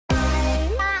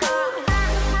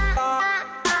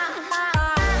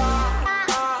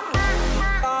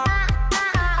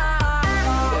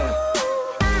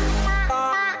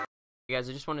guys,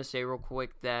 I just want to say real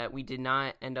quick that we did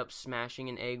not end up smashing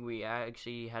an egg. We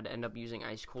actually had to end up using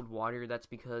ice cold water. That's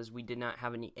because we did not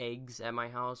have any eggs at my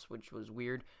house, which was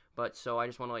weird. But so I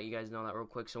just want to let you guys know that real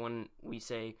quick. So when we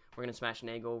say we're going to smash an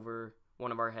egg over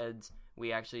one of our heads,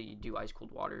 we actually do ice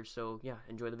cold water. So yeah,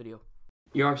 enjoy the video.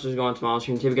 Your officers going to Miles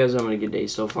here, and today guys, I'm having a good day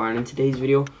so far. And in today's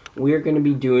video, we are going to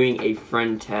be doing a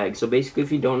friend tag. So basically,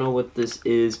 if you don't know what this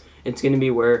is, it's going to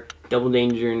be where Double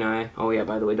Danger and I, oh yeah,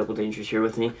 by the way, Double Danger's here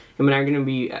with me. Him and I are going to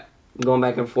be going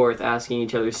back and forth, asking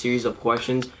each other a series of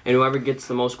questions, and whoever gets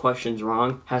the most questions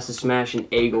wrong has to smash an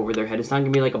egg over their head. It's not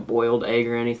going to be like a boiled egg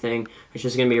or anything. It's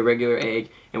just going to be a regular egg,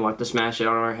 and we'll have to smash it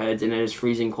on our heads, and it is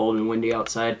freezing cold and windy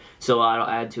outside, so that'll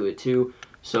add to it too.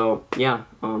 So yeah,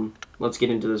 let's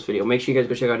get into this video. Make sure you guys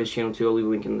go check out his channel too. I'll leave a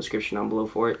link in the description down below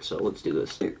for it. So let's do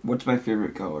this. What's my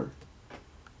favorite color?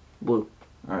 Blue.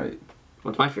 Alright.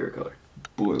 What's my favorite color?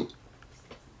 Blue.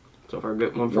 So far,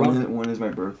 good one for one. When is my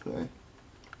birthday?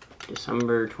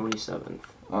 December 27th.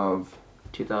 Of?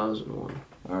 2001.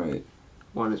 Alright.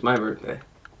 When is my birthday?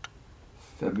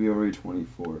 February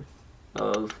 24th.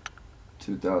 Of?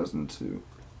 2002.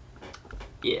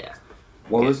 Yeah.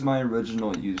 What was my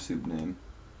original YouTube name?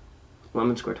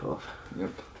 Lemon Square 12. Yep.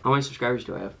 How many subscribers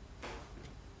do I have?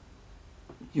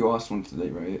 You lost one today,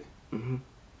 right? Mm-hmm.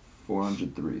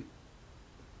 403.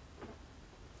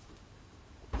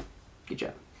 Good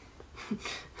job.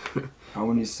 How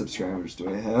many subscribers do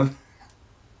I have?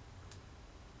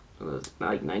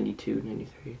 Like 92,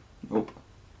 93. Nope.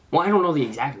 Well, I don't know the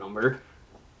exact number.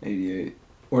 88.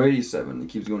 Or 87. It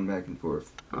keeps going back and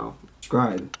forth. Oh.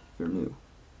 Subscribe if you're new.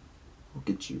 I'll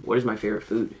get you. What is my favorite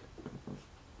food?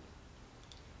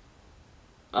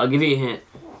 I'll give you a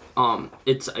hint.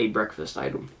 It's a breakfast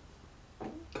item.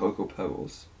 Cocoa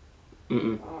Pebbles.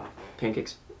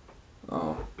 Pancakes.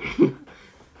 Oh.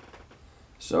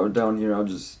 So down here, I'll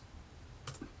just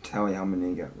tell you how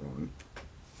many I got wrong.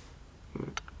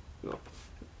 No.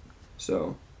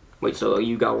 So. Wait, so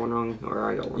you got one wrong,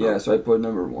 or I got one wrong? Yeah, so I put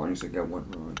number 1, so I got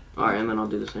one wrong. Alright, and then I'll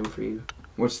do the same for you.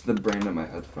 What's the brand of my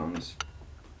headphones?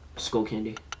 Skull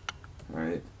Candy.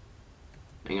 Alright.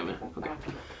 Hang on a minute. Okay.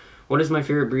 What is my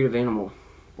favorite breed of animal?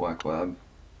 Black Lab.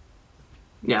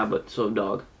 Yeah, but so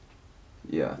dog.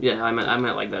 Yeah. Yeah, I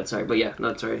meant like that. Sorry, but yeah,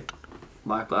 that's right.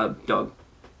 Black Lab dog.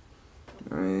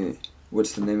 Alright.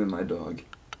 What's the name of my dog?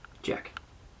 Jack.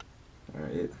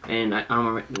 Alright. And I don't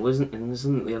remember.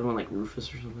 Isn't the other one like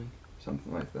Rufus or something?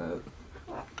 Something like that.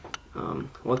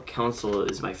 What console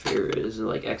is my favorite? Is it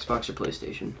like Xbox or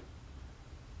PlayStation?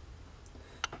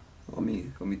 Let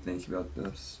me think about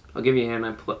this. I'll give you a hand.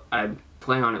 I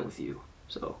play on it with you,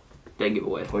 so dead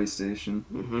giveaway. PlayStation.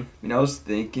 I mean, I was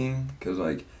thinking, because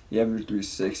like you have your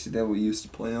 360 that we used to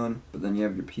play on, but then you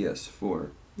have your PS4.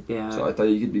 Yeah. So I thought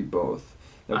you could be both.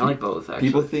 Now, I like both, actually.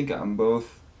 People think I'm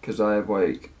both because I have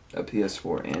like a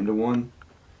PS4 and a 1,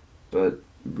 but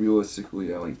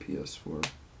realistically I like PS4.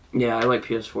 Yeah, I like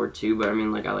PS4 too, but I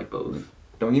mean, like, I like both.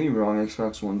 Don't get me wrong,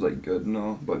 Xbox One's like good and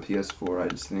all, but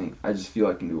PS4 I just feel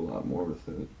I can do a lot more with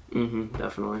it.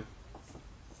 Definitely.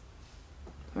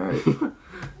 Alright.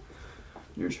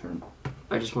 Your turn.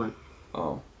 I just went.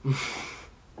 Oh.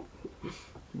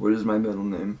 What is my middle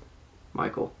name?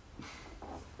 Michael.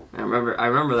 I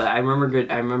remember that. I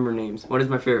remember names. What is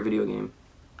my favorite video game?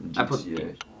 GTA. I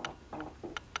put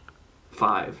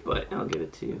 5, but I'll give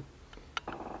it to you.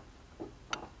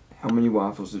 How many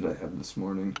waffles did I have this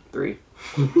morning? 3.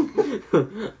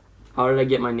 How did I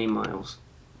get my name Miles?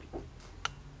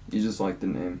 You just like the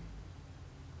name.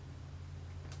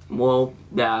 Well,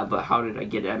 yeah, but how did I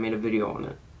get it? I made a video on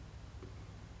it.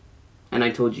 And I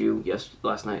told you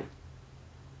last night.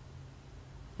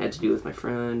 It had to do with my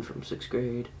friend from 6th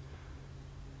grade.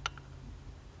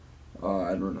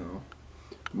 I don't know.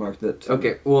 Mark that too.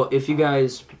 Okay, well, if you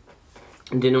guys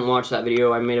didn't watch that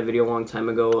video, I made a video a long time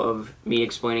ago of me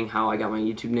explaining how I got my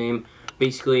YouTube name.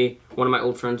 Basically, one of my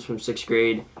old friends from 6th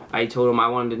grade, I told him I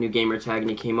wanted a new gamer tag, and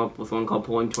he came up with one called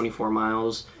Pulling 24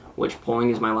 Miles, which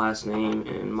Pulling is my last name,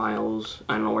 and Miles,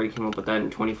 I don't know where he came up with that,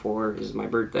 and 24 is my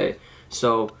birthday.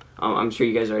 So, I'm sure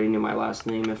you guys already knew my last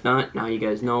name. If not, now you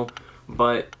guys know.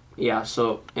 But, yeah,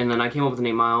 so, and then I came up with the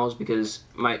name Miles because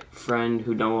my friend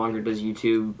who no longer does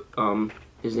YouTube,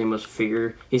 his name was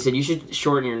Figure. He said, you should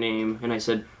shorten your name. And I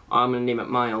said, I'm going to name it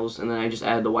Miles. And then I just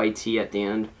added the YT at the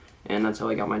end. And that's how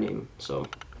I got my name. So,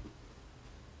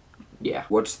 yeah.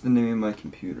 What's the name of my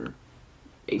computer?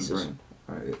 Asus.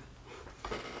 Alright.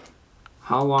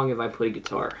 How long have I played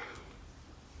guitar?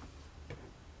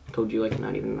 I told you like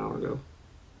not even an hour ago.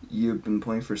 You've been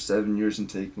playing for 7 years and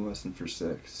taking lesson for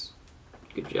 6.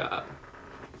 Good job.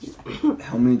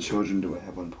 How many children do I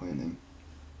have on planning?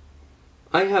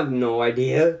 I have no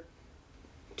idea.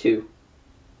 2.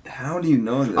 How do you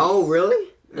know this? Oh, really?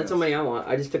 That's Yes. how many I want.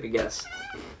 I just took a guess.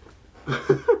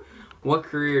 What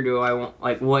career do I want?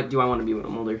 Like, what do I want to be when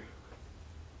I'm older?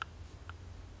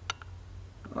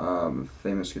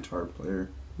 Famous guitar player.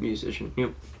 Musician.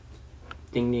 Yep.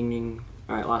 Ding, ding, ding.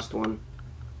 All right, last one.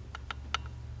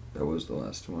 That was the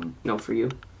last one. No, for you.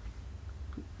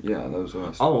 Yeah, that was the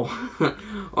last one.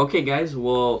 Oh. Okay, guys.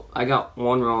 Well, I got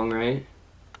 1 wrong, right?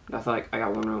 I thought I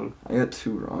got 1 wrong. I got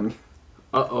 2 wrong.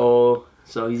 Uh-oh.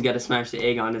 So he's got to smash the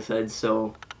egg on his head,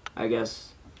 so I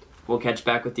guess we'll catch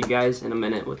back with you guys in a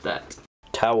minute with that.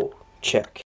 Towel,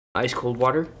 check. Ice cold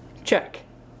water, check.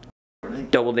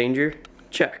 Double danger,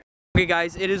 check. Okay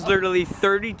guys, it is literally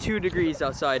 32 degrees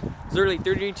outside. It's literally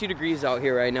 32 degrees out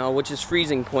here right now, which is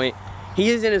freezing point. He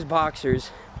is in his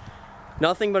boxers,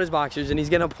 nothing but his boxers, and he's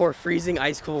gonna pour freezing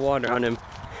ice cold water on him.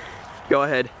 Go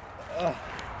ahead.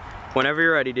 Whenever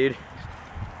you're ready, dude.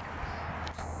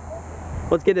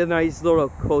 Let's get a nice little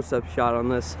close-up shot on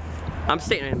this. I'm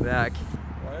staying back.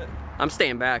 What? I'm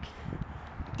staying back.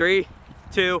 3,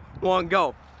 2, 1,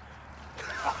 go.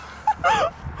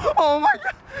 Oh my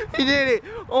god, he did it.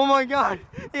 Oh my god,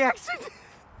 he actually did.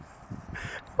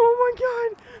 Oh my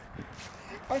god.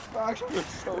 My boxers are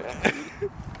so heavy.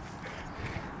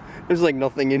 There's like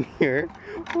nothing in here.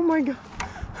 Oh my god.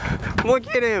 Look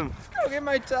at him. Go get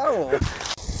my towel.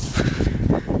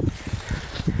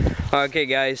 Okay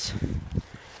guys.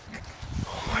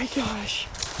 Oh my gosh.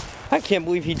 I can't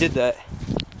believe he did that.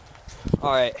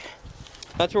 Alright.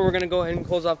 That's where we're gonna go ahead and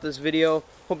close off this video.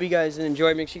 Hope you guys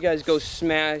enjoyed. Make sure you guys go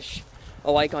smash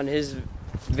a like on his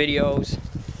videos.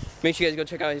 Make sure you guys go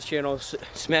check out his channel.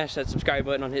 Smash that subscribe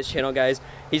button on his channel, guys.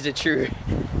 He's a true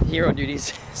hero, dude.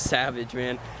 He's savage,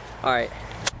 man. Alright.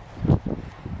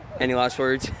 Any last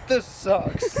words? This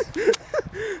sucks.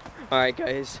 Alright,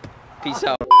 guys. Peace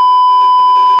out.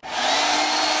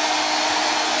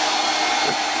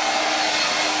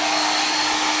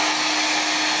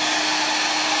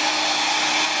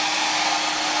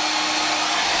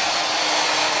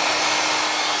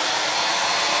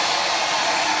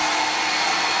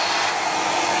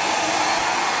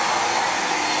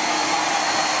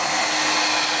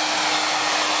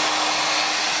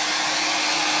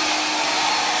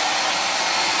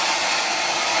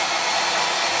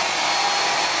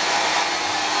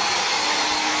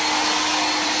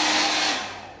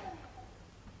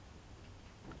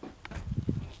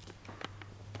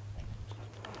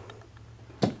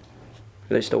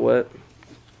 Are they still wet?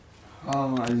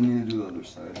 I just need to do the other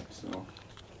side, so.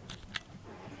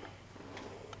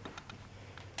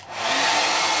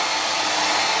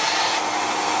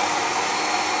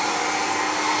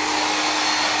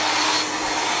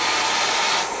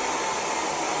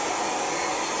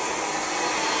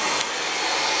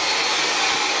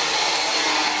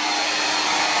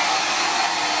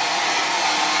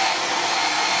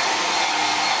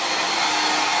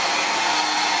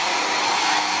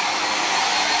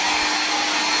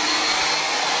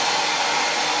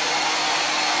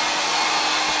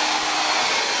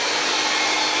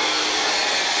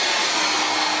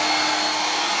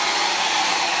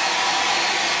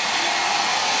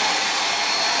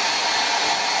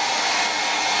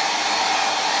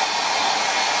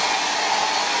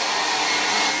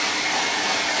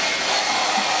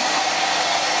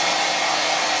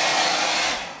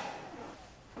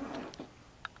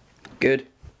 Good.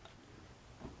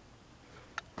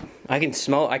 I can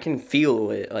smell, I can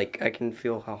feel it. Like, I can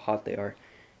feel how hot they are.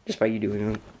 Just by you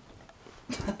doing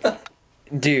them.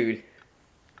 Dude.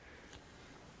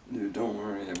 Dude, don't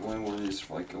worry. I've only worn these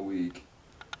for like a week.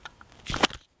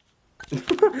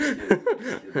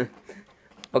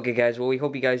 Okay, guys. Well, we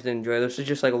hope you guys did enjoy. This is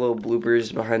just like a little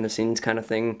bloopers, behind the scenes kind of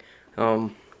thing.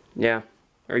 Yeah.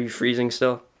 Are you freezing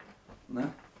still?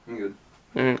 No, I'm good.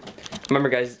 Remember,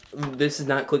 guys, this is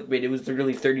not clickbait. It was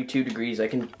literally 32 degrees. I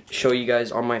can show you guys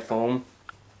on my phone.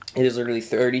 It is literally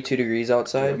 32 degrees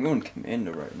outside. I'm going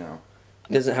commando right now.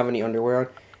 It doesn't have any underwear on.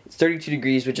 It's 32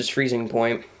 degrees, which is freezing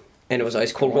point, and it was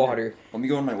ice cold water. Let me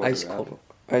go on my weather app.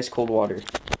 Ice cold water.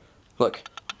 Look.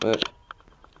 Let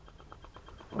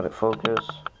it focus.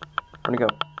 Where'd it go?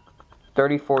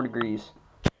 34 degrees.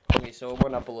 Okay, so it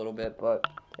went up a little bit, but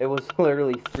it was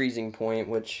literally freezing point,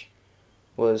 which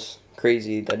was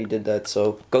crazy that he did that.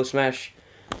 So go smash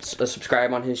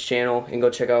subscribe on his channel and go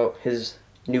check out his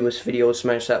newest video.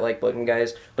 Smash that like button,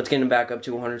 guys. Let's get him back up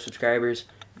to 100 subscribers,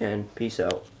 and peace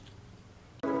out.